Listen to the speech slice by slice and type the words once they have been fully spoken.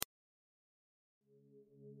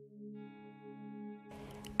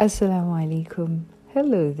Assalamu alaikum.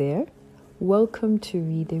 Hello there. Welcome to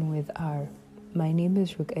Reading with R. My name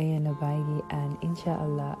is Ruqayyah Nabage, and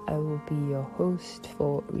inshallah I will be your host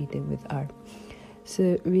for Reading with R.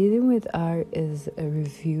 So Reading with R is a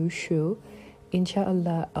review show.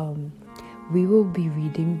 Inshallah, we will be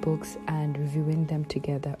reading books and reviewing them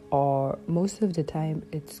together, or most of the time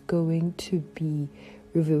it's going to be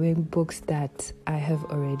reviewing books that I have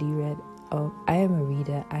already read. I am a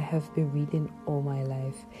reader. I have been reading all my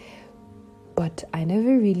life, but I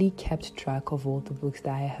never really kept track of all the books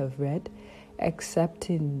that I have read, except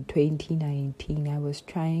in 2019. I was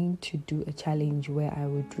trying to do a challenge where I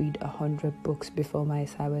would read 100 books before my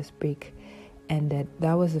Sabbath break, and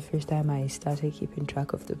that was the first time I started keeping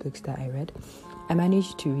track of the books that I read. I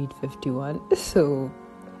managed to read 51, so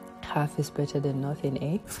half is better than nothing,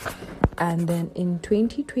 eh? And then in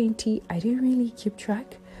 2020, I didn't really keep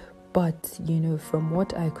track. But, from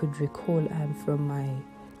what I could recall and from my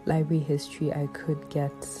library history, I could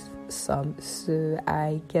get some. So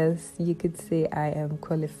I guess you could say I am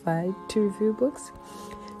qualified to review books.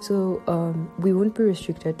 So we won't be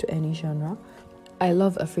restricted to any genre. I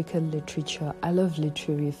love African literature. I love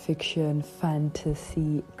literary fiction,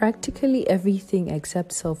 fantasy, practically everything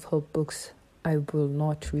except self-help books. I will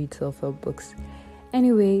not read self-help books.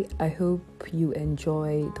 Anyway, I hope you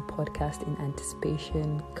enjoy the podcast in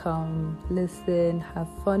anticipation. Come, listen, have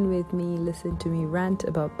fun with me, listen to me rant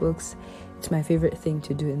about books. It's my favorite thing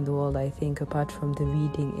to do in the world, I think, apart from the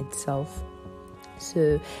reading itself.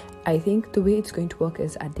 So I think the way it's going to work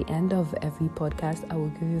is at the end of every podcast, I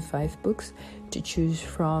will give you 5 books to choose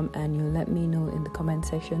from, and you'll let me know in the comment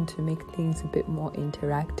section to make things a bit more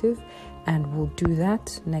interactive, and we'll do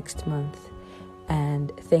that next month.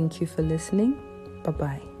 And thank you for listening.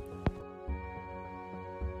 Bye-bye.